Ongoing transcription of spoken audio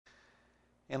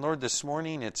And Lord, this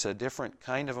morning it's a different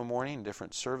kind of a morning,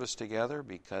 different service together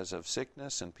because of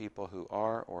sickness and people who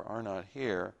are or are not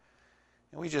here.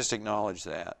 And we just acknowledge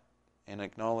that, and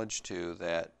acknowledge too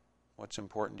that what's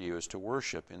important to you is to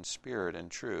worship in spirit and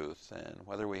truth. And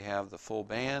whether we have the full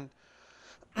band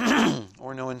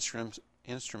or no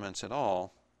instruments at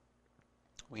all,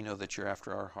 we know that you're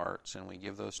after our hearts, and we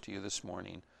give those to you this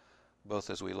morning, both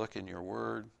as we look in your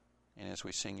word and as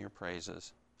we sing your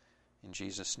praises. In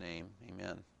Jesus' name,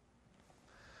 amen.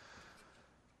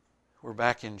 We're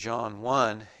back in John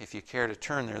 1. If you care to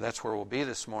turn there, that's where we'll be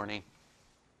this morning.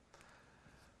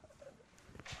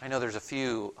 I know there's a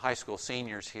few high school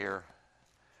seniors here,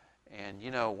 and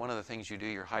you know one of the things you do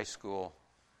your high school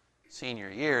senior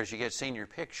year is you get senior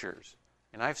pictures.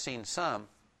 And I've seen some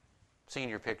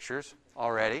senior pictures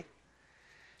already.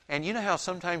 And you know how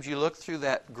sometimes you look through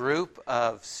that group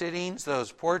of sittings,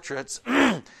 those portraits,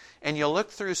 and you'll look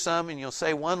through some and you'll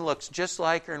say one looks just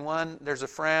like her and one there's a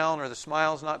frown or the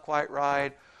smile's not quite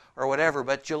right or whatever,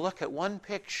 but you look at one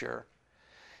picture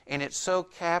and it so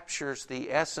captures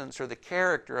the essence or the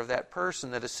character of that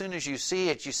person that as soon as you see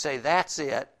it, you say, that's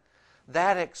it.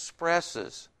 That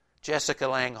expresses Jessica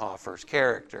Langhofer's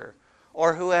character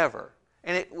or whoever.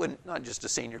 And it wouldn't, not just a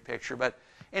senior picture, but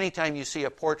anytime you see a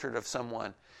portrait of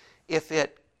someone, if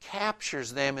it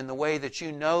captures them in the way that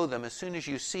you know them, as soon as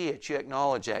you see it, you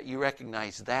acknowledge that. You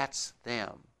recognize that's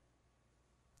them.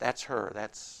 That's her.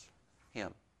 That's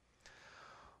him.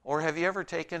 Or have you ever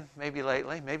taken, maybe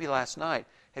lately, maybe last night,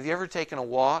 have you ever taken a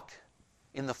walk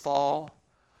in the fall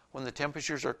when the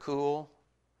temperatures are cool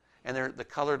and the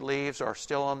colored leaves are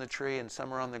still on the tree and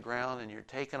some are on the ground, and you're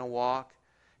taking a walk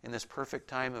in this perfect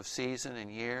time of season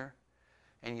and year,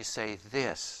 and you say,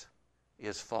 this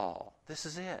is fall. This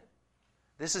is it.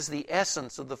 This is the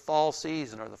essence of the fall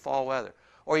season or the fall weather.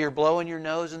 Or you're blowing your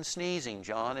nose and sneezing,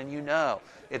 John, and you know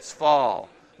it's fall,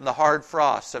 and the hard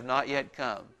frosts have not yet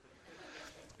come.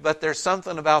 But there's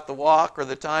something about the walk or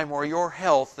the time or your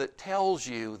health that tells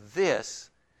you this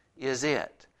is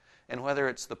it. And whether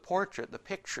it's the portrait, the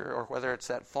picture, or whether it's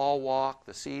that fall walk,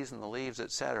 the season, the leaves,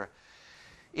 etc.,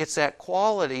 it's that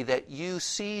quality that you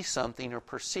see something or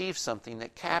perceive something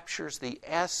that captures the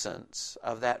essence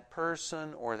of that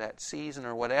person or that season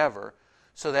or whatever,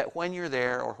 so that when you're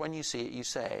there or when you see it, you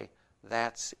say,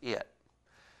 that's it.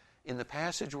 In the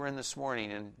passage we're in this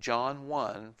morning, in John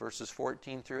 1, verses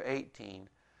 14 through 18,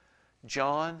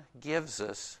 John gives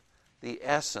us the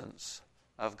essence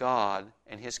of God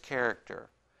and His character.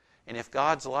 And if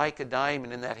God's like a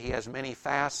diamond in that He has many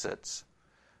facets,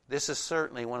 this is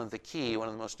certainly one of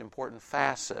the most important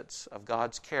facets of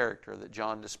God's character that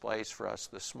John displays for us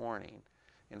this morning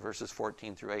in verses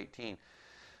 14 through 18.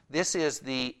 This is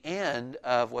the end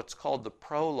of what's called the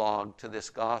prologue to this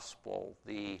gospel,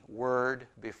 the word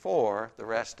before the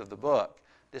rest of the book.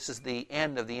 This is the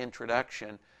end of the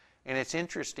introduction, and it's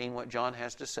interesting what John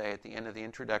has to say at the end of the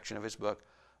introduction of his book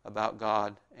about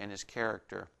God and His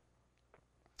character.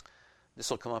 This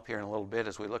will come up here in a little bit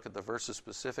as we look at the verses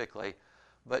specifically.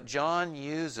 But John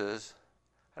uses,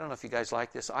 I don't know if you guys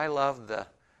like this, I love the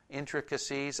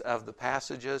intricacies of the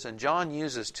passages, and John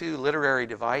uses two literary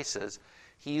devices.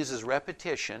 He uses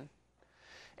repetition,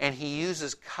 and he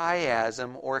uses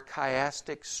chiasm or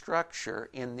chiastic structure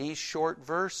in these short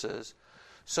verses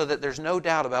so that there's no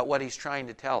doubt about what he's trying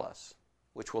to tell us,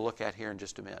 which we'll look at here in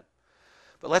just a minute.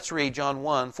 But let's read John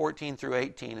 1, 14 through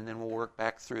 18, and then we'll work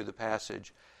back through the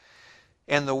passage.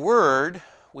 And the Word,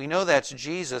 we know that's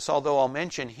Jesus, although I'll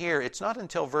mention here, it's not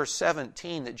until verse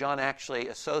 17 that John actually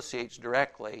associates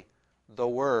directly the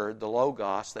Word, the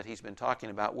Logos, that he's been talking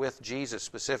about with Jesus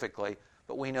specifically,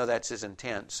 but we know that's his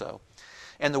intent. So,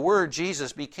 and the Word,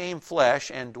 Jesus, became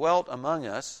flesh and dwelt among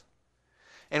us,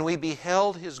 and we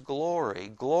beheld His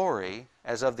glory, glory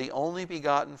as of the only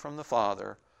begotten from the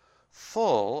Father,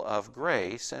 full of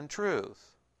grace and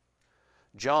truth.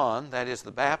 John, that is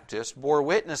the Baptist, bore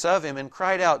witness of Him and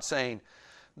cried out, saying,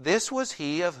 This was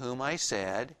He of whom I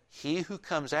said, He who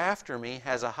comes after me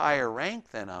has a higher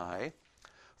rank than I,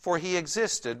 for He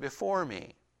existed before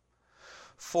me.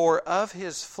 For of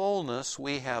His fullness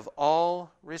we have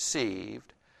all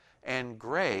received, and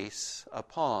grace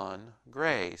upon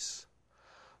grace.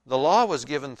 The law was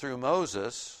given through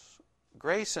Moses.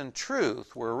 Grace and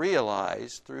truth were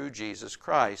realized through Jesus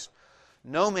Christ.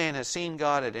 No man has seen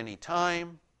God at any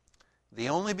time. The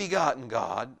only begotten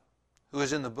God, who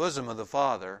is in the bosom of the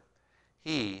Father,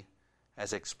 He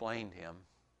has explained Him.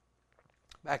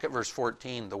 Back at verse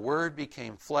 14, the Word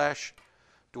became flesh,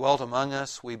 dwelt among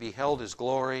us. We beheld His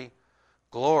glory,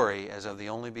 glory as of the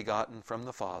only begotten from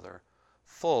the Father,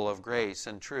 full of grace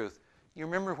and truth. You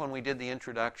remember when we did the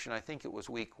introduction, I think it was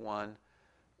week 1,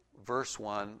 verse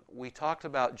 1, we talked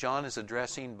about John is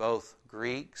addressing both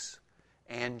Greeks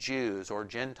and Jews, or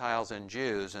Gentiles and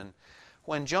Jews. And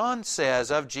when John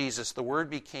says of Jesus, the Word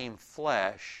became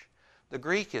flesh, the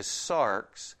Greek is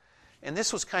sarx, and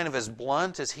this was kind of as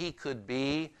blunt as he could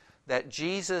be, that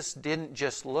Jesus didn't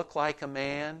just look like a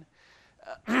man.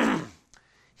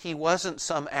 He wasn't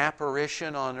some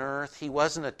apparition on earth. He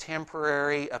wasn't a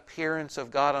temporary appearance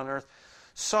of God on earth.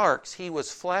 Sarx, he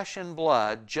was flesh and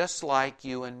blood, just like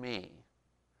you and me.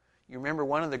 You remember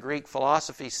one of the Greek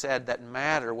philosophies said that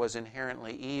matter was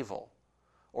inherently evil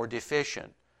or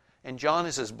deficient. And John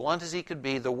is as blunt as he could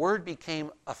be. The Word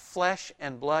became a flesh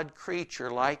and blood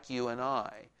creature like you and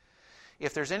I.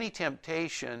 If there's any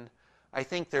temptation, I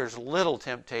think there's little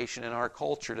temptation in our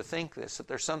culture to think this, that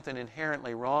there's something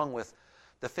inherently wrong with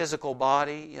the physical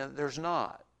body. There's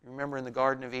not. Remember in the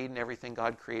Garden of Eden, everything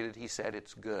God created, He said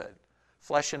it's good.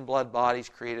 Flesh and blood bodies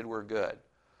created were good.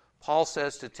 Paul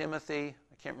says to Timothy,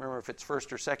 I can't remember if it's 1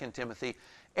 or 2 Timothy,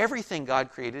 everything God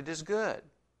created is good.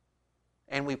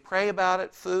 And we pray about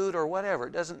it, food or whatever,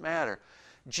 it doesn't matter.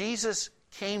 Jesus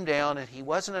came down and He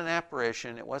wasn't an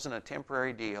apparition, it wasn't a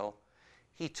temporary deal.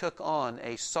 He took on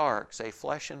a sarx, a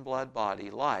flesh and blood body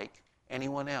like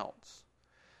anyone else.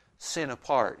 Sin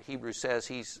apart. Hebrews says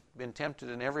He's been tempted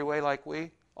in every way like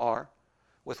we are,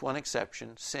 with one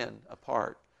exception, sin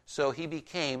apart. So He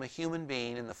became a human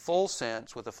being in the full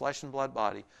sense with a flesh and blood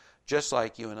body, just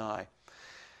like you and I.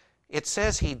 It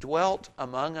says He dwelt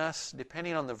among us.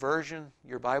 Depending on the version,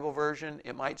 your Bible version,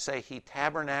 it might say He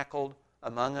tabernacled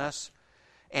among us,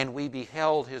 and we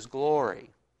beheld His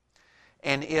glory.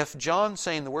 And if John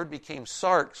saying the Word became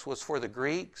sarx was for the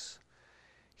Greeks,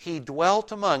 He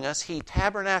dwelt among us, He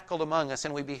tabernacled among us,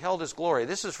 and we beheld His glory.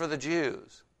 This is for the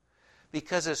Jews.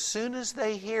 Because as soon as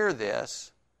they hear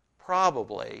this,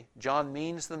 probably, John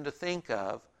means them to think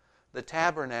of the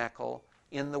tabernacle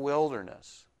in the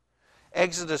wilderness.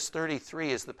 Exodus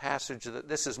 33 is the passage that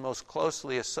this is most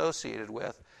closely associated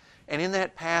with. And in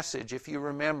that passage, if you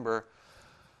remember,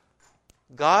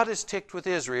 God is ticked with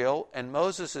Israel and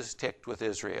Moses is ticked with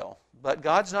Israel. But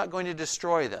God's not going to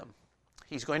destroy them.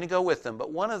 He's going to go with them.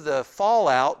 But one of the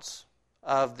fallouts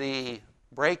of the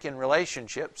break in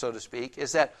relationship, so to speak,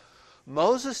 is that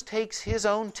Moses takes his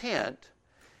own tent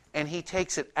and he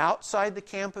takes it outside the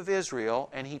camp of Israel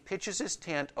and he pitches his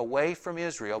tent away from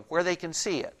Israel where they can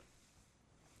see it.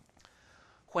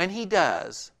 When he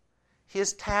does,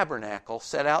 his tabernacle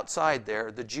set outside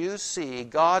there, the Jews see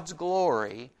God's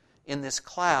glory in this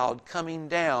cloud coming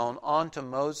down onto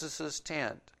Moses'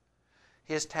 tent,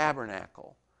 his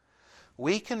tabernacle.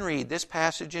 We can read this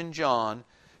passage in John.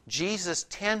 Jesus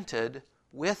tented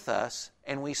with us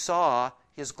and we saw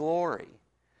His glory.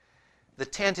 The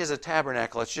tent is a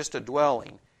tabernacle. It's just a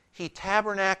dwelling. He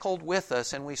tabernacled with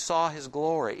us and we saw His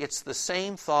glory. It's the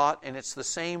same thought and it's the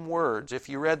same words. If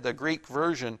you read the Greek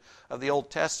version of the Old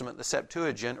Testament, the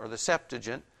Septuagint or the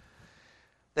Septuagint,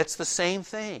 that's the same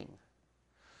thing.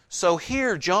 So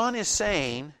here John is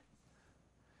saying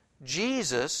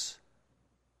Jesus,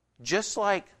 just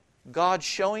like God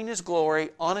showing His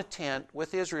glory on a tent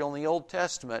with Israel in the Old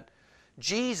Testament,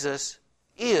 Jesus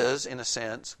is, in a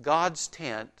sense, God's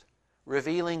tent,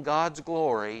 revealing God's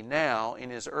glory now in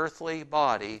His earthly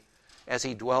body as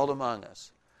He dwelled among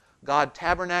us. God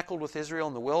tabernacled with Israel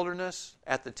in the wilderness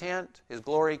at the tent. His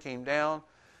glory came down.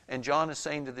 And John is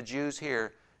saying to the Jews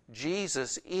here,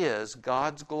 Jesus is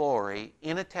God's glory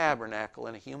in a tabernacle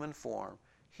in a human form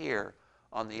here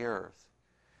on the earth.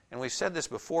 And we've said this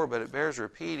before, but it bears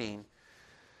repeating.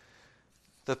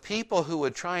 The people who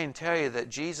would try and tell you that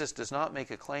Jesus does not make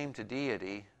a claim to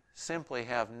deity simply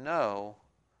have no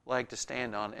leg to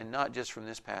stand on, and not just from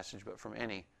this passage, but from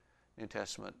any New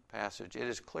Testament passage. It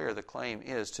is clear the claim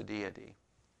is to deity.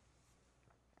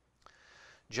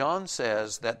 John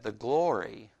says that the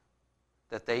glory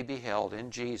that they beheld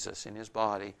in Jesus, in His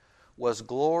body, was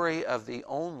glory of the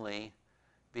only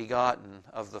begotten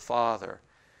of the Father.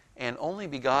 And only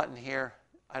begotten here,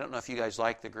 I don't know if you guys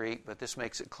like the Greek, but this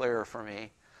makes it clearer for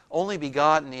me. Only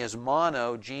begotten is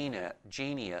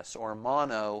monogeneous or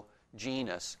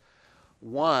monogenous.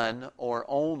 One or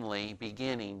only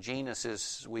beginning. Genus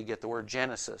is, we get the word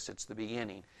Genesis, it's the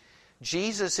beginning.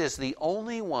 Jesus is the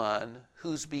only one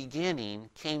whose beginning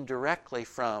came directly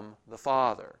from the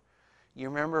Father. You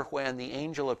remember when the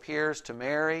angel appears to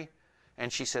Mary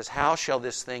and she says, "How shall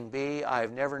this thing be? I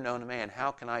have never known a man.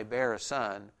 How can I bear a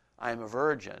son? I am a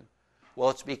virgin."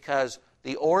 Well, it's because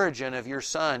the origin of your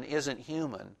son isn't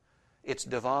human. It's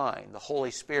divine. The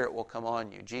Holy Spirit will come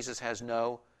on you. Jesus has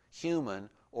no human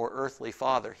or earthly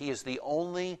father. He is the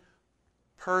only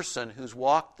person who's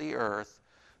walked the earth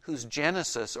whose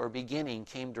genesis or beginning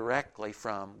came directly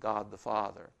from God the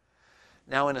Father.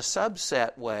 Now, in a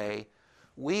subset way,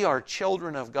 we are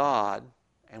children of God,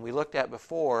 and we looked at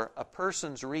before, a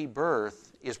person's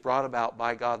rebirth is brought about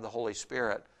by God the Holy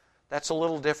Spirit. That's a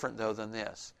little different, though, than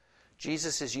this.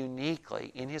 Jesus is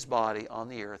uniquely in his body on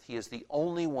the earth. He is the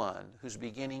only one whose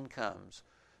beginning comes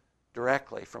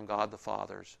directly from God the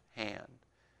Father's hand.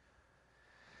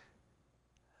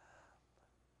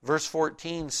 Verse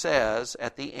 14 says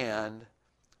at the end,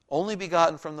 only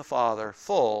begotten from the Father,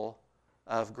 full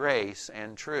of grace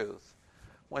and truth.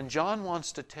 When John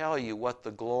wants to tell you what the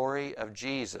glory of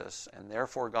Jesus, and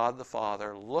therefore God the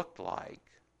Father, looked like,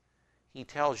 he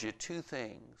tells you two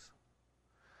things.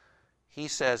 He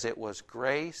says it was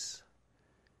grace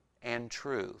and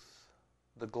truth.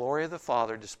 The glory of the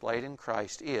Father displayed in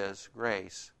Christ is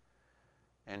grace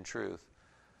and truth.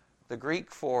 The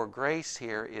Greek for grace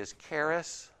here is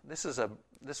charis.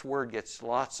 This word gets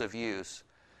lots of use.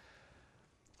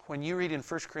 When you read in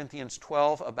 1 Corinthians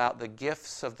 12 about the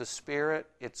gifts of the Spirit,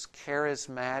 it's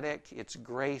charismatic, it's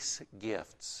grace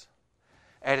gifts.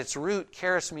 At its root,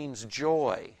 charis means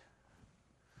joy.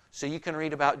 So you can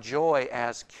read about joy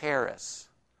as charis.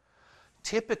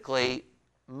 Typically,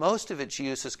 most of its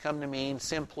use has come to mean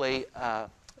simply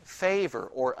favor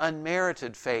or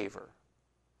unmerited favor,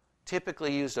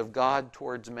 typically used of God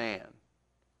towards man.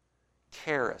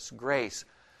 Charis, grace.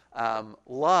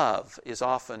 Love is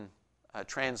often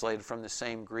translated from the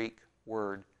same Greek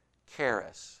word,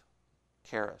 charis.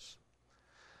 Charis.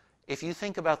 If you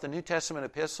think about the New Testament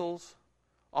epistles,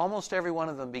 almost every one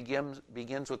of them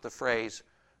begins with the phrase,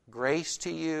 grace to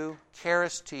you,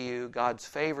 charis to you, God's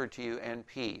favor to you, and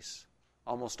peace.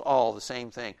 Almost all the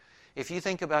same thing. If you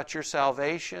think about your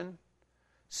salvation,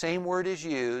 same word is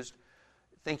used.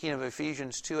 Thinking of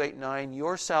Ephesians 2:8-9,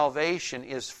 your salvation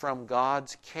is from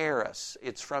God's charis.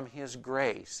 It's from His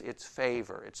grace. It's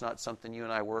favor. It's not something you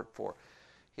and I work for.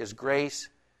 His grace,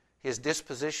 His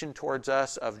disposition towards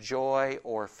us of joy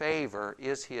or favor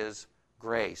is His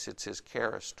grace. It's His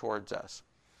charis towards us.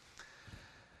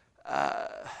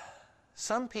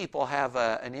 Some people have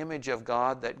an image of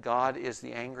God that God is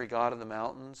the angry God of the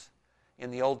mountains. In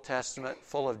the Old Testament,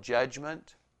 full of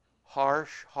judgment,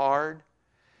 harsh, hard,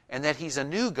 and that He's a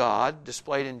new God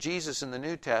displayed in Jesus in the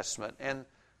New Testament. And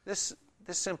this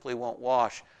simply won't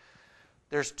wash.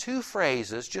 There's two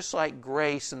phrases, just like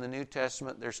grace in the New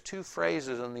Testament, there's two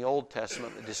phrases in the Old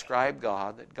Testament that describe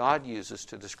God, that God uses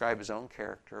to describe His own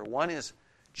character. One is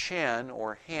chen,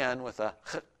 or hen, with a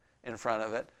ch in front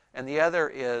of it. And the other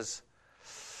is,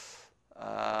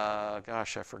 I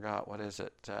forgot, what is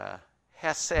it?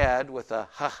 Hesed, with a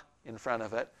h in front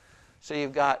of it. So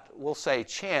you've got, we'll say,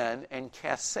 chen and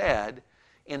chesed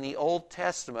in the Old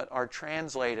Testament are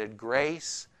translated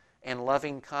grace and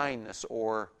loving kindness,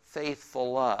 or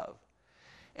faithful love.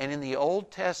 And in the Old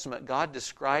Testament, God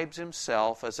describes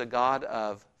Himself as a God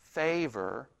of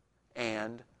favor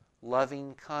and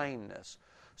loving kindness.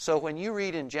 So when you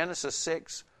read in Genesis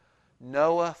 6,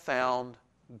 Noah found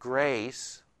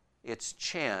grace, it's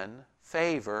chen,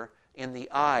 favor, in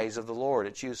the eyes of the Lord.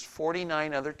 It's used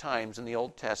 49 other times in the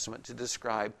Old Testament to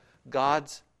describe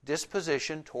God's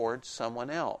disposition towards someone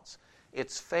else.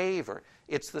 It's favor.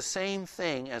 It's the same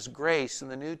thing as grace in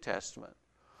the New Testament.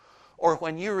 Or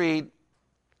when you read,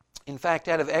 in fact,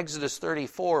 out of Exodus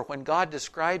 34, when God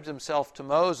describes Himself to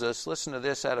Moses, listen to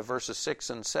this out of verses 6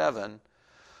 and 7.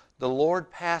 The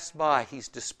Lord passed by. He's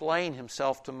displaying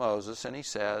Himself to Moses, and He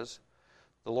says,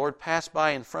 the Lord passed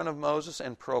by in front of Moses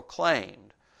and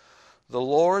proclaimed, the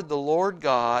Lord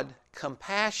God,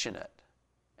 compassionate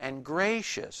and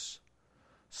gracious,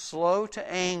 slow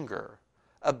to anger,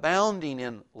 abounding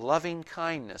in loving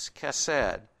kindness,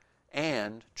 chesed,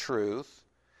 and truth,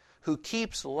 who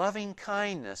keeps loving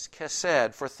kindness,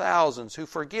 chesed, for thousands, who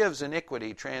forgives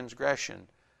iniquity, transgression,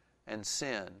 and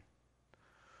sin.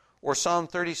 Or Psalm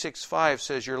 36:5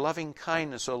 says, your loving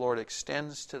kindness, O Lord,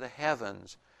 extends to the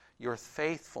heavens. Your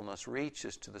faithfulness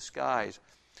reaches to the skies.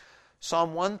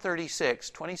 Psalm 136,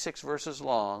 26 verses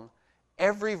long,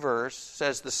 every verse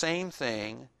says the same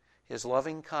thing. His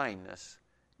loving kindness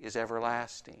is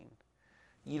everlasting.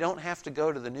 You don't have to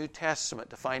go to the New Testament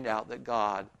to find out that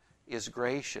God is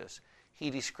gracious.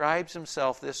 He describes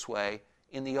Himself this way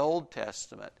in the Old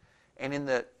Testament. And in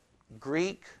the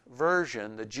Greek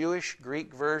version, the Jewish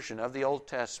Greek version of the Old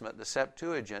Testament, the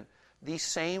Septuagint, these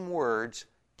same words,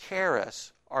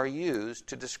 charis, are used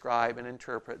to describe and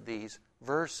interpret these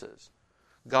verses.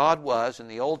 God was in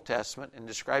the Old Testament and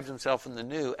describes Himself in the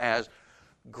New as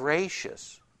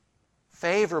gracious,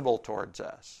 favorable towards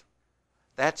us.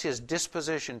 That's His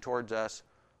disposition towards us,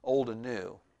 old and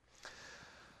new.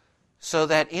 So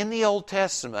that in the Old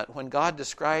Testament, when God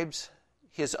describes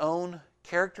His own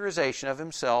characterization of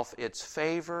Himself, it's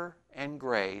favor and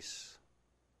grace,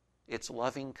 it's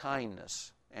loving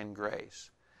kindness and grace.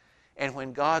 And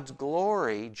when God's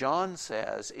glory, John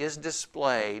says, is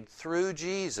displayed through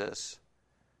Jesus,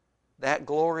 that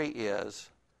glory is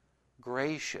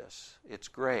gracious. It's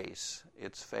grace.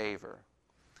 It's favor.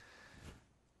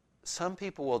 Some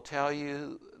people will tell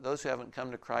you, those who haven't come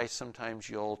to Christ, sometimes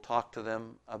you'll talk to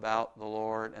them about the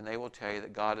Lord, and they will tell you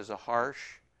that God is a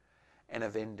harsh and a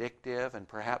vindictive and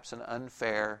perhaps an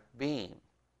unfair being.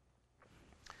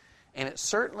 And it's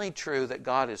certainly true that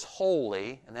God is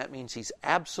holy, and that means He's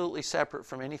absolutely separate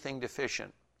from anything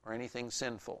deficient or anything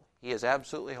sinful. He is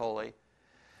absolutely holy,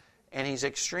 and He's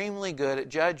extremely good at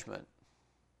judgment.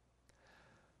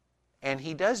 And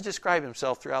He does describe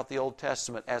Himself throughout the Old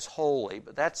Testament as holy,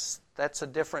 but that's a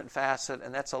different facet,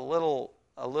 and that's a little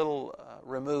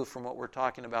removed from what we're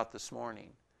talking about this morning.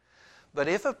 But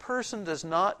if a person does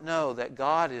not know that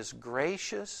God is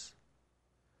gracious,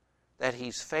 that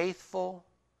He's faithful,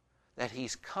 that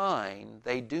He's kind,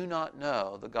 they do not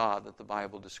know the God that the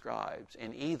Bible describes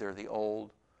in either the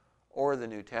Old or the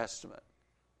New Testament.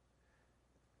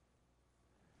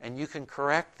 And you can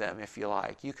correct them if you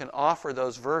like. You can offer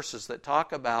those verses that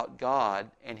talk about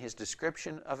God and His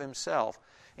description of Himself.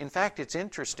 In fact, it's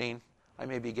interesting. I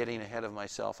may be getting ahead of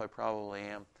myself. I probably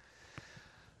am.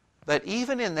 But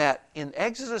even in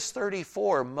Exodus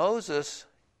 34, Moses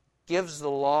gives the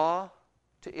law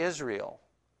to Israel.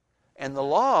 And the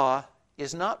law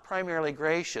is not primarily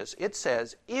gracious. It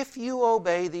says, if you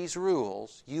obey these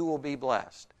rules, you will be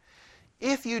blessed.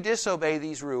 If you disobey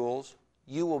these rules,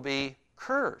 you will be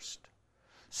cursed.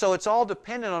 So it's all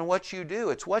dependent on what you do.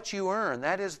 It's what you earn.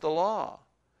 That is the law.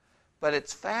 But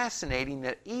it's fascinating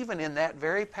that even in that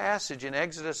very passage in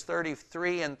Exodus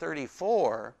 33 and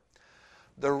 34,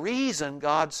 the reason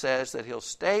God says that He'll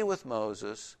stay with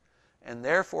Moses and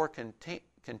therefore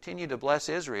continue to bless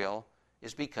Israel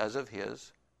is because of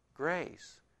His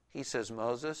grace. He says,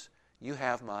 Moses, you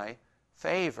have my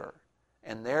favor,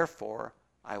 and therefore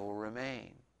I will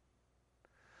remain.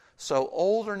 So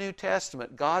Old or New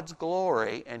Testament, God's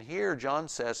glory, and here John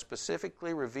says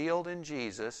specifically revealed in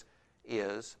Jesus,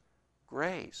 is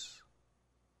grace.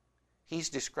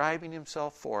 He's describing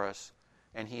Himself for us,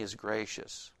 and He is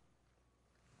gracious.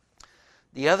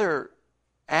 The other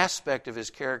aspect of His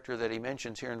character that He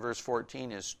mentions here in verse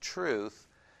 14 is truth.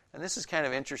 And this is kind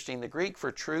of interesting. The Greek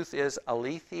for truth is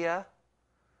aletheia.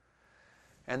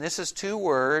 And this is two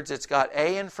words. It's got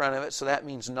a in front of it, so that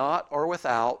means not or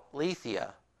without,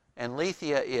 lethia. And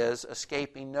lethia is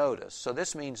escaping notice. So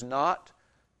this means not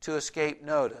to escape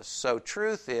notice. So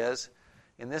truth is,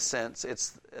 in this sense,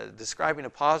 it's describing a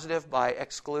positive by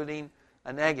excluding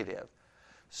a negative.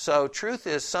 So truth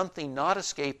is something not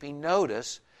escaping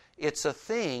notice. It's a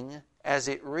thing as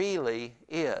it really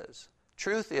is.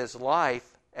 Truth is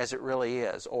life as it really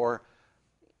is. Or,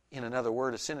 in another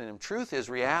word, a synonym, truth is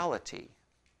reality.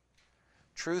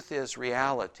 Truth is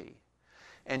reality.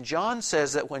 And John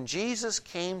says that when Jesus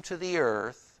came to the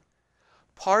earth,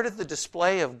 part of the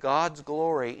display of God's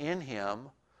glory in Him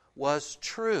was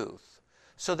truth.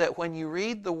 So that when you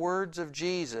read the words of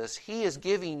Jesus, He is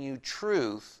giving you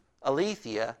truth,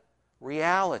 aletheia,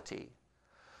 reality.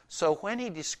 So when He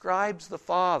describes the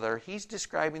Father, He's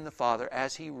describing the Father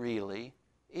as He really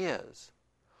is.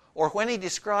 Or when He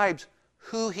describes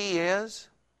who He is,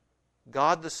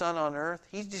 God the Son on earth,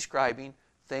 He's describing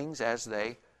things as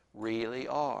they really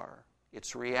are.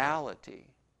 It's reality.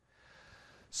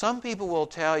 Some people will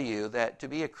tell you that to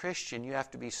be a Christian you have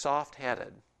to be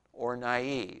soft-headed or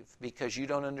naive because you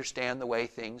don't understand the way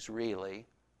things really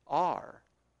are.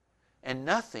 And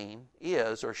nothing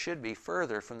is or should be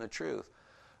further from the truth.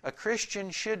 A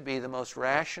Christian should be the most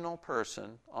rational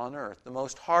person on earth, the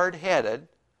most hard-headed,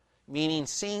 meaning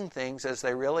seeing things as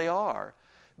they really are.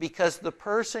 Because the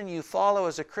person you follow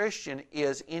as a Christian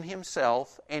is in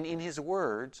himself and in his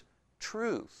words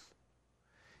truth.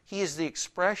 He is the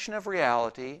expression of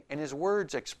reality, and his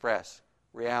words express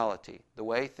reality, the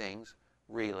way things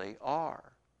really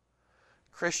are.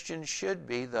 Christians should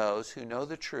be those who know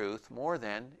the truth more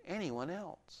than anyone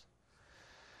else.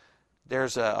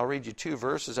 I'll read you two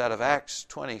verses out of Acts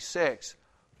 26.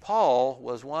 Paul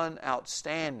was one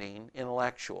outstanding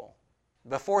intellectual.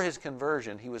 Before his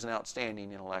conversion, he was an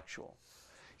outstanding intellectual.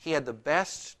 He had the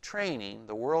best training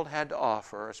the world had to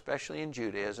offer, especially in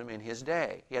Judaism, in his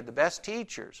day. He had the best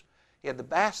teachers. He had the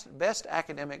best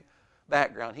academic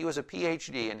background. He was a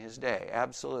PhD in his day,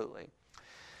 absolutely.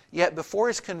 Yet before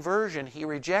his conversion, he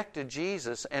rejected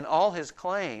Jesus and all his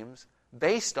claims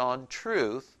based on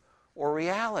truth or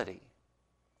reality.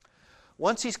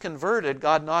 Once he's converted,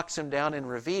 God knocks him down and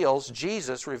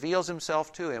Jesus reveals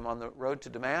himself to him on the road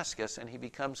to Damascus, and he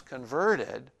becomes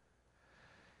converted.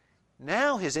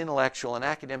 Now his intellectual and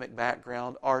academic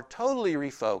background are totally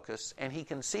refocused, and he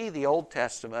can see the Old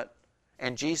Testament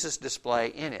and Jesus' display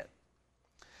in it.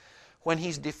 When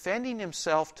he's defending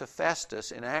himself to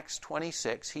Festus in Acts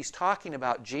 26, he's talking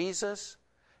about Jesus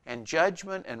and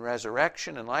judgment and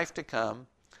resurrection and life to come.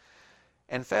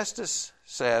 And Festus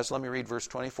says, let me read verse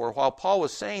 24, while Paul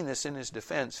was saying this in his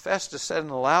defense, Festus said in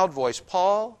a loud voice,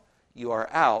 Paul, you are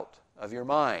out of your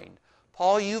mind.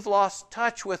 Paul, you've lost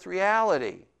touch with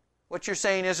reality. What you're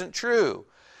saying isn't true.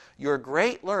 Your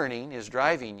great learning is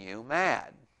driving you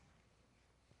mad.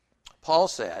 Paul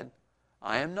said,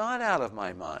 I am not out of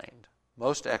my mind,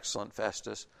 most excellent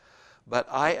Festus, but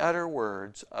I utter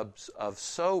words of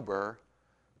sober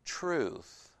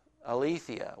truth.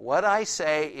 Aletheia. What I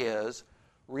say is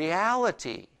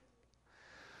reality.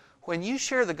 When you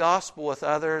share the gospel with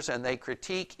others and they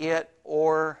critique it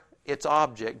or its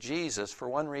object, Jesus, for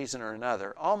one reason or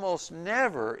another, almost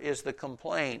never is the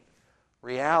complaint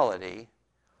reality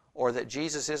or that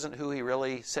Jesus isn't who he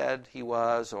really said he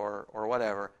was or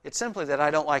whatever. It's simply that I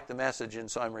don't like the message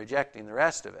and so I'm rejecting the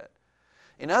rest of it.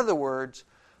 In other words,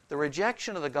 the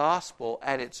rejection of the gospel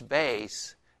at its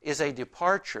base is a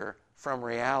departure from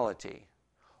reality.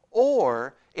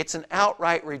 Or it's an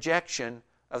outright rejection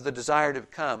of the desire to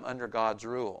come under God's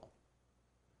rule.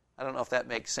 I don't know if that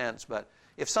makes sense, but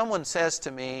if someone says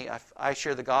to me, I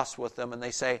share the gospel with them, and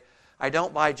they say, I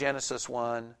don't buy Genesis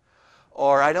 1,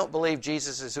 or I don't believe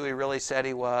Jesus is who he really said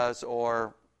he was,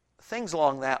 or things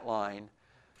along that line,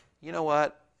 you know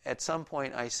what? At some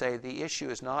point I say the issue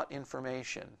is not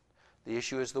information. The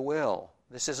issue is the will.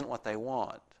 This isn't what they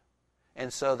want.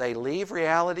 And so they leave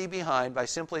reality behind by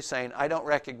simply saying, I don't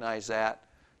recognize that.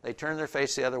 They turn their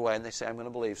face the other way and they say, I'm going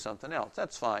to believe something else.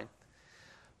 That's fine.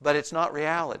 But it's not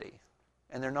reality.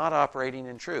 And they're not operating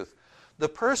in truth. The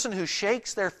person who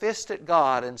shakes their fist at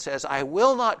God and says, I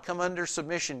will not come under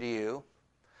submission to you,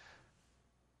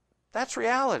 that's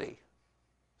reality.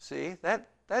 See,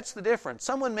 that's the difference.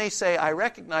 Someone may say, I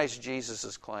recognize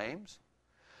Jesus' claims.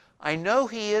 I know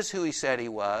he is who he said he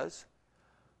was,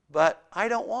 but I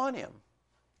don't want him.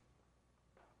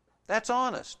 That's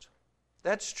honest.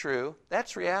 That's true.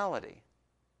 That's reality.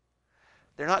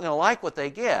 They're not going to like what they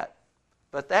get,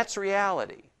 but that's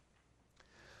reality.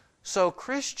 So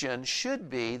Christians should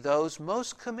be those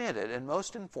most committed and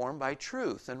most informed by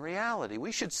truth and reality.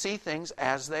 We should see things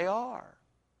as they are,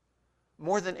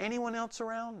 more than anyone else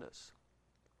around us.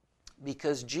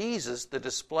 Because Jesus, the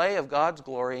display of God's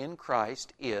glory in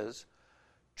Christ, is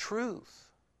truth.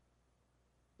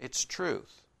 It's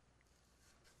truth.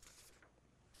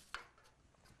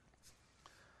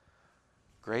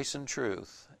 Grace and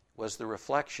truth was the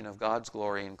reflection of God's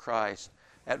glory in Christ.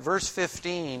 At verse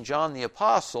 15, John the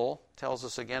Apostle tells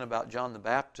us again about John the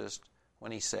Baptist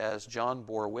when he says, John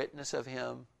bore witness of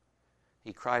him.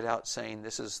 He cried out saying,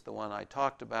 this is the one I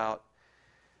talked about.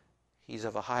 He's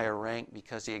of a higher rank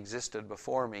because he existed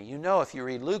before me. You know, if you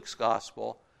read Luke's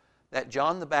gospel, that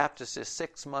John the Baptist is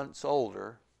 6 months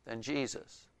older than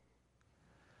Jesus.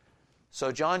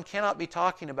 So John cannot be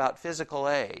talking about physical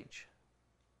age,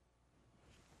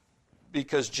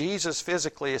 because Jesus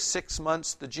physically is 6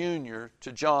 months the junior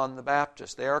to John the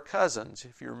Baptist. They are cousins,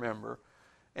 if you remember.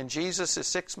 And Jesus is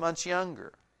 6 months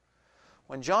younger.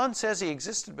 When John says he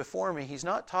existed before me, he's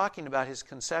not talking about his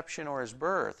conception or his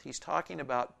birth. He's talking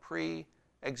about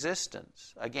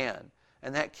pre-existence again.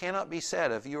 And that cannot be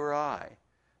said of you or I.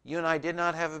 You and I did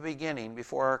not have a beginning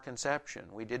before our conception.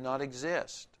 We did not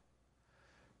exist.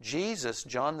 Jesus,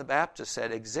 John the Baptist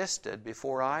said, existed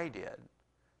before I did.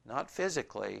 Not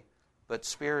physically, but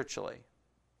spiritually.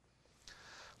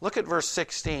 Look at verse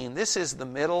 16. This is the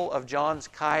middle of John's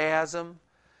chiasm.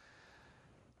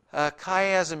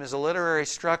 Chiasm is a literary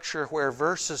structure where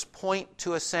verses point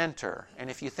to a center. And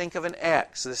if you think of an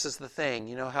X, this is the thing.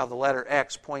 You know how the letter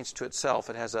X points to itself.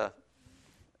 It has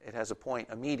a point,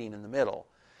 a meeting in the middle.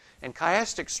 And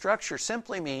chiastic structure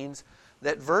simply means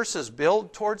that verses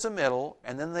build towards a middle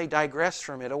and then they digress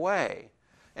from it away.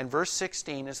 And verse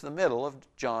 16 is the middle of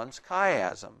John's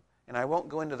chiasm. And I won't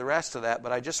go into the rest of that,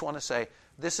 but I just want to say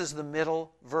this is the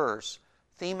middle verse,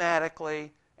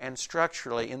 thematically and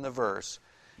structurally in the verse.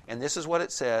 And this is what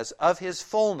it says, of his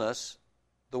fullness,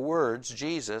 the words,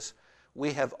 Jesus,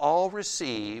 we have all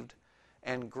received,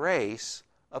 and grace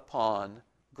upon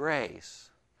grace.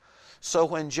 So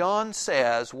when John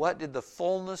says, what did the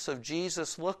fullness of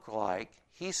Jesus look like?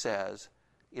 He says,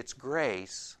 it's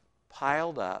grace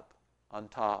piled up on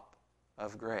top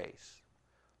of grace.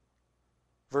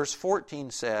 Verse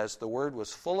 14 says, the Word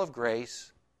was full of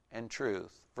grace and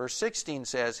truth. Verse 16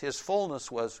 says, His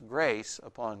fullness was grace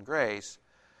upon grace.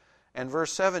 And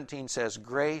verse 17 says,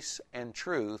 grace and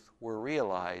truth were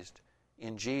realized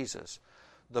in Jesus.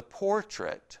 The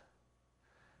portrait,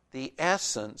 the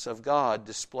essence of God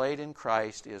displayed in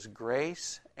Christ is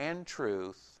grace and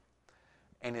truth,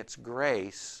 and it's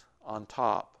grace on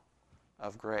top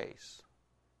of grace.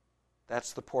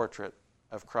 That's the portrait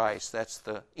of Christ. That's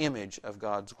the image of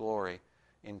God's glory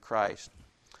in Christ.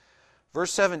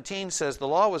 Verse 17 says, the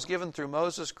law was given through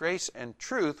Moses, grace and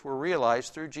truth were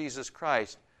realized through Jesus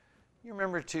Christ. You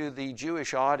remember, to the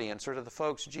Jewish audience, or to the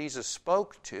folks Jesus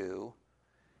spoke to,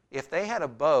 if they had a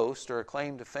boast or a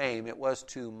claim to fame, it was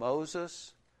to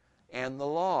Moses and the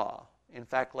law. In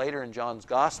fact, later in John's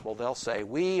Gospel, they'll say,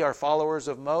 we are followers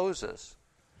of Moses.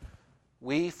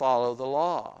 We follow the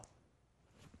law.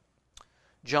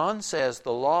 John says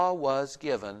the law was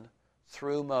given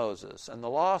through Moses, and the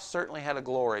law certainly had a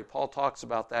glory. Paul talks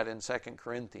about that in 2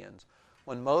 Corinthians.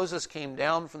 When Moses came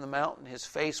down from the mountain, his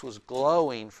face was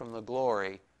glowing from the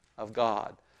glory of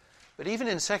God. But even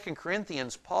in 2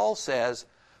 Corinthians, Paul says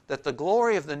that the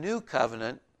glory of the new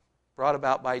covenant, brought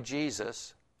about by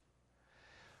Jesus,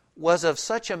 was of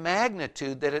such a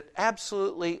magnitude that it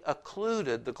absolutely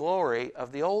occluded the glory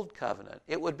of the old covenant.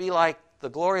 It would be like the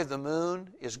glory of the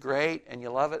moon is great, and you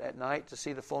love it at night to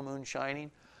see the full moon shining.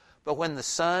 But when the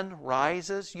sun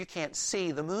rises, you can't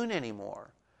see the moon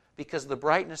anymore, because the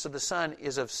brightness of the sun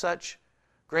is of such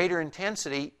greater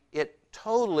intensity, it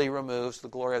totally removes the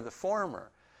glory of the former.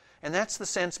 And that's the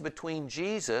sense between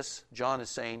Jesus, John is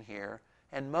saying here,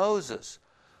 and Moses.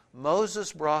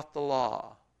 Moses brought the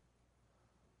law,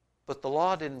 but the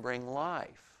law didn't bring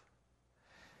life.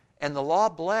 And the law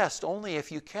blessed only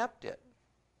if you kept it.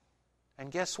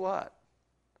 And guess what?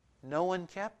 No one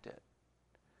kept it.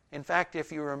 In fact,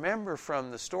 if you remember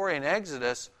from the story in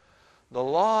Exodus, the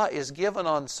law is given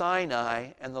on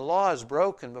Sinai, and the law is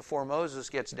broken before Moses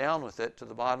gets down with it to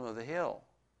the bottom of the hill.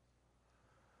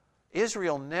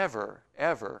 Israel never,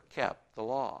 ever kept the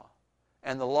law.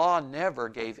 And the law never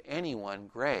gave anyone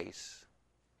grace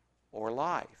or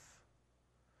life.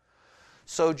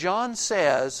 So John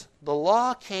says the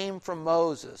law came from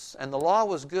Moses, and the law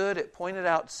was good. It pointed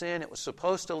out sin. It was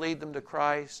supposed to lead them to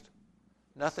Christ.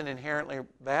 Nothing inherently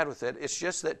bad with it. It's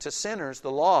just that to sinners,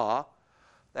 the law,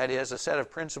 that is, a set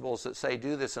of principles that say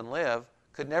do this and live,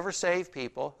 could never save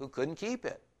people who couldn't keep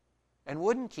it and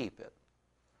wouldn't keep it.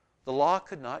 The law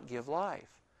could not give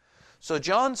life. So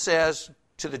John says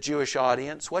to the Jewish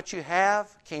audience, what you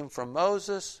have came from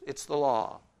Moses, it's the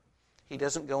law. He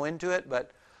doesn't go into it,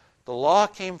 but the law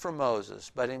came from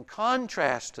Moses. But in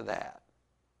contrast to that,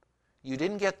 you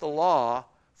didn't get the law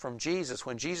from Jesus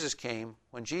when Jesus came.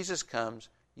 When Jesus comes,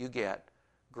 you get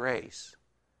grace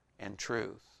and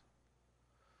truth.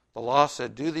 The law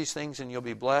said, do these things and you'll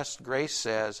be blessed. Grace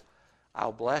says,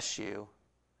 I'll bless you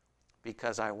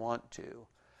because I want to.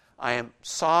 I am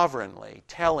sovereignly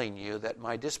telling you that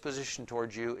my disposition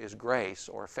towards you is grace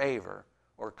or favor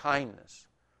or kindness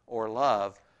or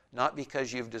love, not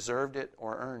because you've deserved it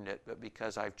or earned it, but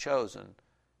because I've chosen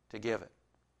to give it.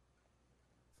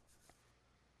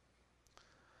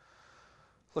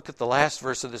 Look at the last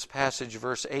verse of this passage,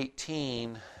 verse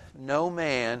 18. No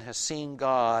man has seen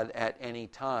God at any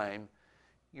time.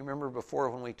 You remember before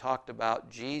when we talked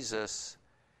about Jesus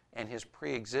and his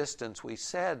pre-existence,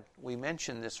 we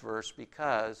mentioned this verse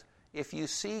because if you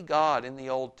see God in the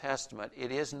Old Testament,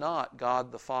 it is not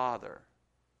God the Father.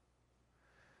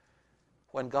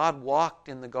 When God walked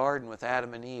in the garden with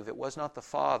Adam and Eve, it was not the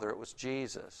Father, it was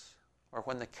Jesus. Or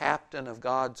when the captain of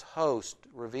God's host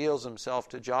reveals himself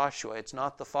to Joshua, it's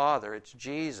not the Father, it's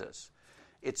Jesus.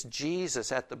 It's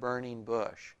Jesus at the burning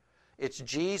bush. It's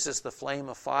Jesus, the flame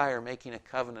of fire, making a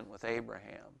covenant with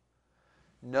Abraham.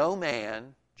 No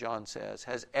man, John says,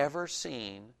 has ever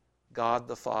seen God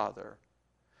the Father.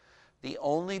 The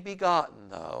only begotten,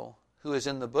 though, who is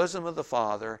in the bosom of the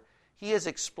Father, he has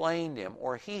explained him,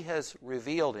 or he has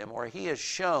revealed him, or he has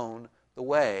shown the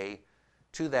way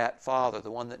to that Father,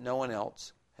 the one that no one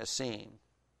else has seen.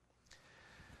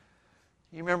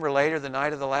 You remember later, the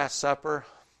night of the Last Supper,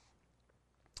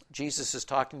 Jesus is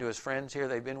talking to his friends here.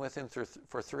 They've been with him for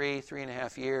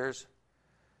 3.5 years.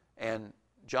 And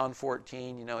John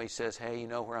 14, he says, hey, you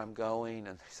know where I'm going?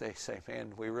 And they say,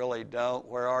 man, we really don't.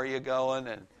 Where are you going?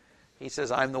 And he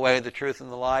says, I'm the way, the truth,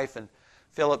 and the life. And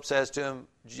Philip says to him,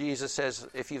 Jesus says,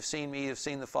 if you've seen me, you've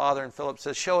seen the Father. And Philip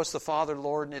says, show us the Father,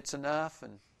 Lord, and it's enough.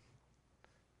 And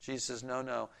Jesus says,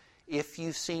 no. If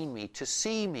you've seen me, to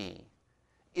see me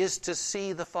is to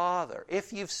see the Father.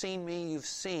 If you've seen me, you've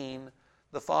seen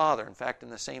the Father. In fact, in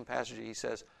the same passage he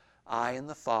says, I and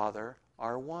the Father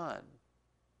are one.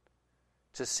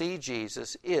 to see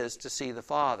Jesus is to see the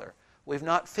Father. We've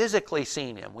not physically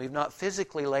seen Him. We've not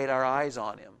physically laid our eyes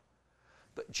on Him.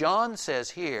 But John says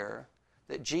here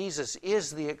that Jesus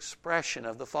is the expression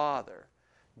of the Father.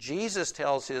 Jesus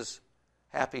tells His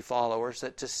happy followers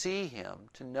that to see Him,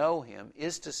 to know Him,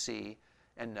 is to see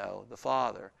and know the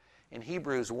Father. In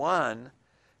Hebrews 1,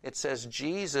 it says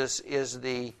Jesus is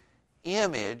the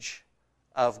image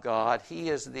of God. He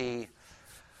is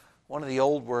one of the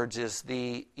old words is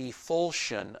the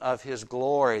effulsion of His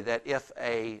glory, that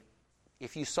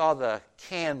if you saw the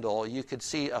candle, you could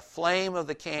see a flame of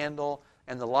the candle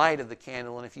and the light of the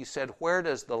candle. And if you said, where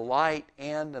does the light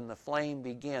end and the flame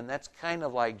begin? That's kind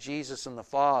of like Jesus and the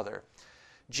Father.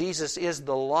 Jesus is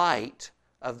the light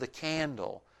of the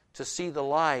candle. To see the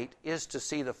light is to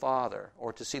see the Father,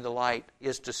 or to see the light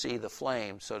is to see the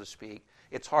flame, so to speak.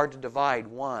 It's hard to divide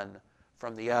one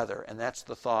from the other, and that's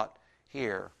the thought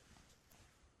here.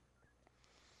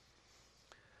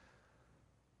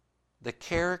 The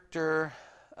character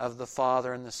of the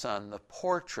Father and the Son, the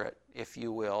portrait, if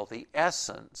you will, the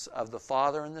essence of the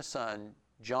Father and the Son,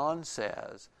 John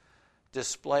says,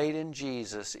 displayed in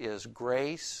Jesus is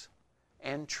grace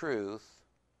and truth.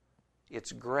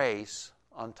 It's grace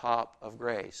on top of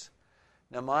grace.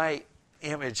 Now, my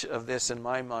image of this in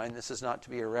my mind, this is not to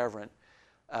be irreverent.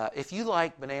 If you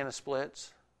like banana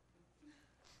splits,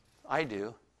 I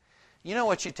do. You know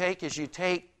what you take is you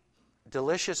take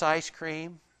delicious ice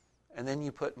cream, and then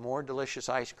you put more delicious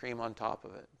ice cream on top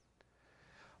of it.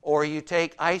 Or you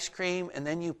take ice cream and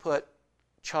then you put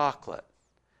chocolate.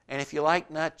 And if you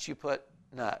like nuts, you put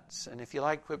nuts. And if you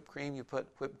like whipped cream, you put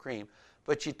whipped cream.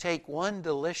 But you take one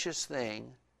delicious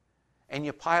thing and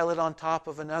you pile it on top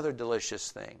of another delicious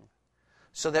thing.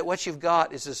 So that what you've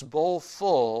got is this bowl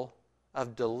full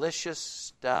of delicious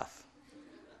stuff.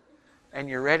 And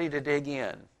you're ready to dig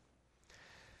in.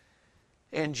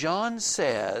 And John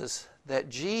says that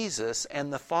Jesus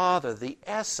and the Father, the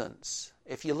essence,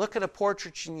 if you look at a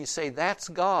portrait and you say, that's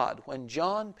God, when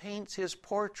John paints his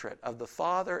portrait of the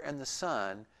Father and the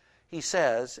Son, he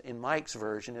says, in Mike's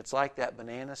version, it's like that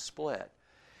banana split.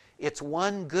 It's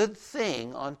one good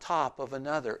thing on top of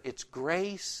another. It's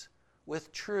grace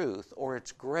with truth, or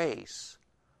it's grace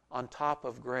on top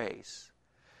of grace.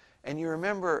 And you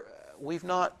remember,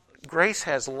 grace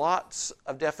has lots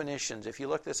of definitions. If you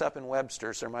look this up in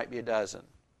Webster's, there might be a dozen.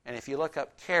 And if you look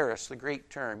up charis, the Greek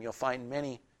term, you'll find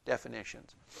many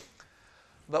definitions.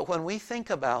 But when we think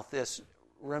about this,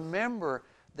 remember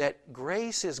that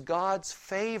grace is God's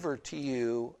favor to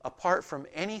you apart from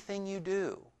anything you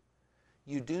do.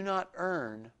 You do not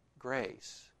earn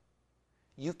grace.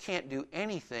 You can't do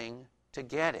anything to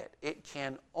get it. It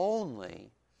can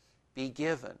only be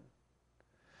given.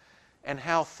 And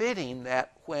how fitting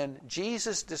that when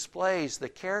Jesus displays the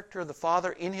character of the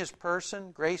Father in His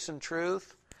person, grace and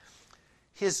truth,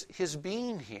 His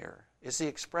being here is the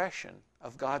expression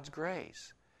of God's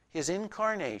grace. His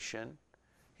incarnation,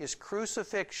 His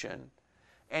crucifixion,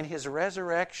 and His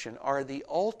resurrection are the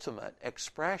ultimate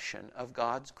expression of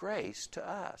God's grace to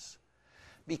us.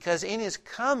 Because in His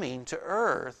coming to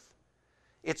earth,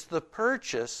 it's the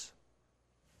purchase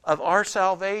of our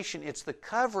salvation. It's the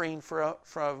covering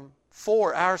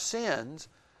for our sins.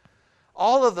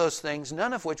 All of those things,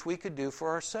 none of which we could do for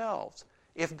ourselves.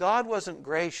 If God wasn't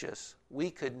gracious,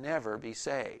 we could never be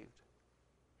saved.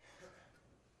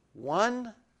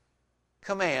 One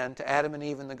command to Adam and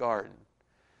Eve in the garden.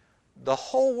 The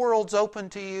whole world's open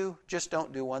to you, just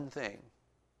don't do one thing,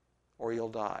 or you'll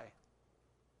die.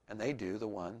 And they do the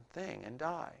one thing and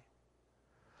die.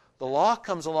 The law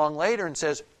comes along later and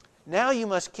says, now you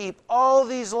must keep all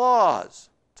these laws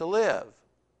to live.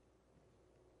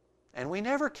 And we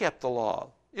never kept the law.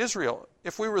 Israel,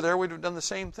 if we were there, we'd have done the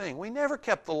same thing. We never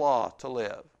kept the law to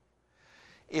live.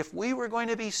 If we were going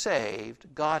to be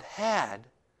saved, God had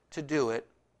to do it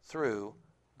through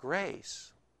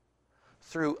grace,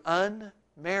 through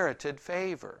unmerited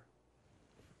favor.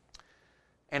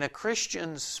 And a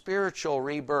Christian's spiritual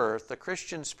rebirth, the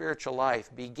Christian spiritual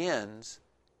life begins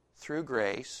through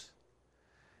grace,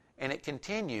 and it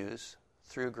continues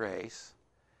through grace,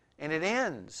 and it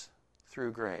ends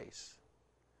through grace.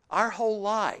 Our whole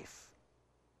life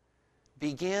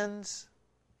begins,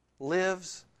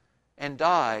 lives, and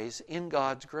dies in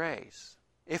God's grace.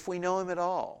 If we know Him at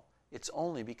all, it's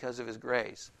only because of His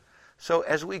grace. So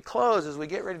as we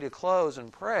get ready to close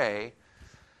and pray,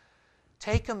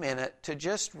 take a minute to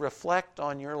just reflect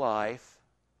on your life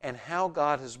and how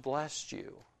God has blessed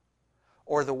you,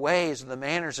 or the ways, the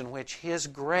manners in which His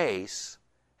grace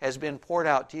has been poured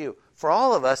out to you. For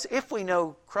all of us, if we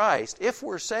know Christ, if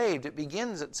we're saved, it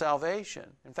begins at salvation.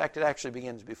 In fact, it actually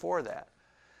begins before that.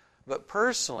 But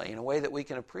personally, in a way that we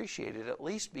can appreciate it, at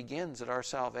least begins at our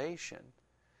salvation.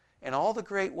 And all the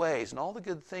great ways and all the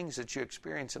good things that you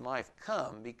experience in life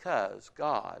come because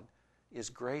God is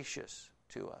gracious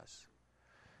to us.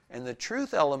 And the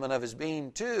truth element of His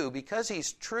being too, because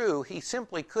He's true, He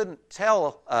simply couldn't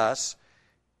tell us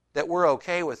that we're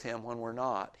okay with Him when we're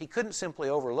not. He couldn't simply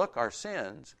overlook our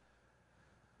sins.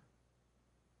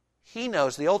 He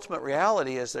knows the ultimate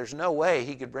reality is there's no way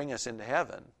He could bring us into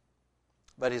heaven.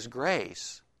 But His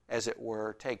grace, as it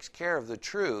were, takes care of the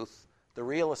truth, the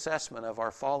real assessment of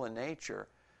our fallen nature,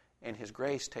 and His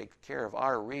grace takes care of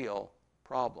our real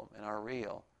problem and our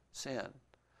real sin.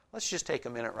 Let's just take a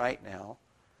minute right now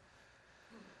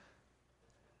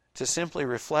to simply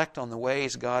reflect on the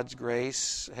ways God's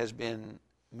grace has been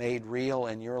made real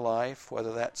in your life,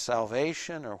 whether that's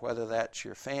salvation or whether that's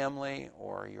your family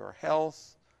or your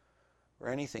health or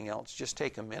anything else. Just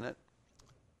take a minute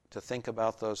to think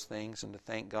about those things and to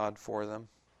thank God for them.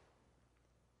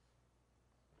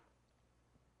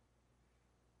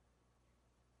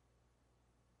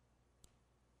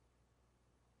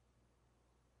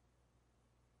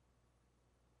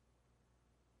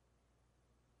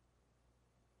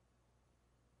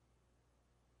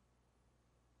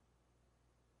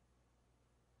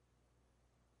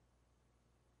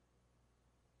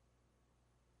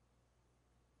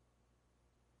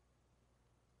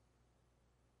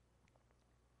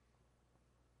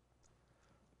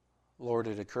 Lord,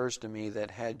 it occurs to me that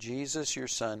had Jesus, your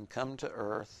Son, come to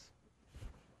earth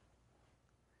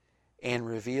and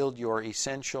revealed your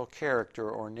essential character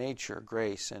or nature,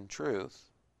 grace and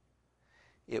truth,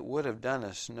 it would have done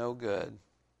us no good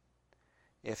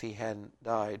if He hadn't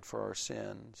died for our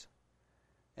sins,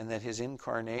 and that His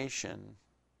incarnation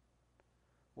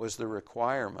was the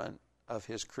requirement of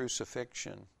His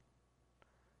crucifixion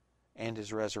and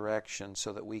His resurrection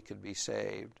so that we could be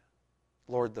saved.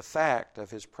 Lord, the fact of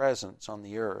His presence on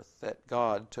the earth, that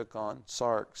God took on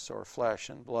sarx or flesh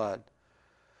and blood,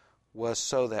 was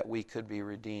so that we could be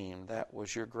redeemed. That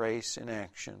was your grace in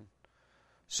action,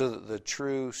 so that the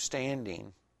true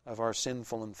standing of our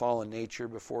sinful and fallen nature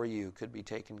before you could be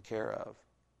taken care of.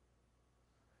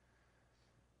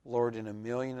 Lord, in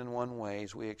 1,000,001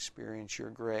 ways we experience your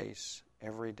grace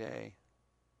every day,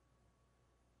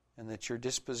 and that your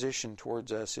disposition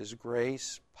towards us is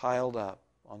grace piled up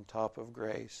on top of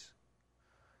grace.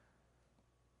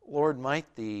 Lord,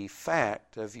 might the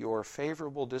fact of your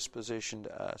favorable disposition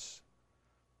to us,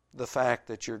 the fact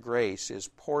that your grace is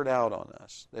poured out on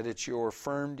us, that it's your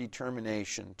firm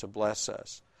determination to bless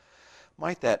us,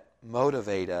 might that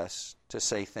motivate us to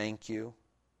say thank you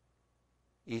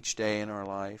each day in our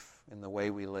life, in the way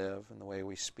we live, in the way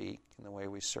we speak, in the way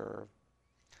we serve.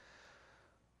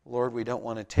 Lord, we don't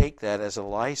want to take that as a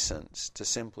license to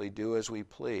simply do as we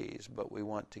please, but we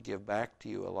want to give back to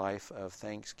you a life of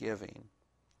thanksgiving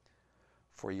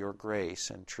for your grace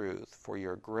and truth, for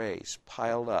your grace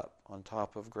piled up on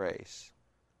top of grace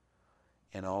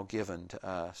and all given to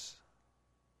us.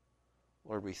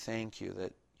 Lord, we thank you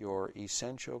that your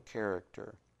essential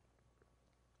character,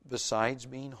 besides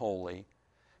being holy,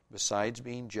 besides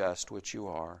being just, which you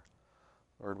are,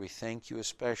 Lord, we thank you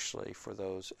especially for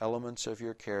those elements of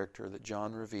your character that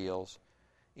John reveals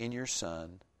in your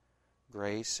Son,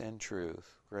 grace and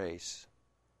truth, grace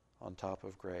on top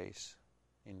of grace.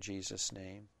 In Jesus'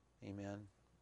 name, amen.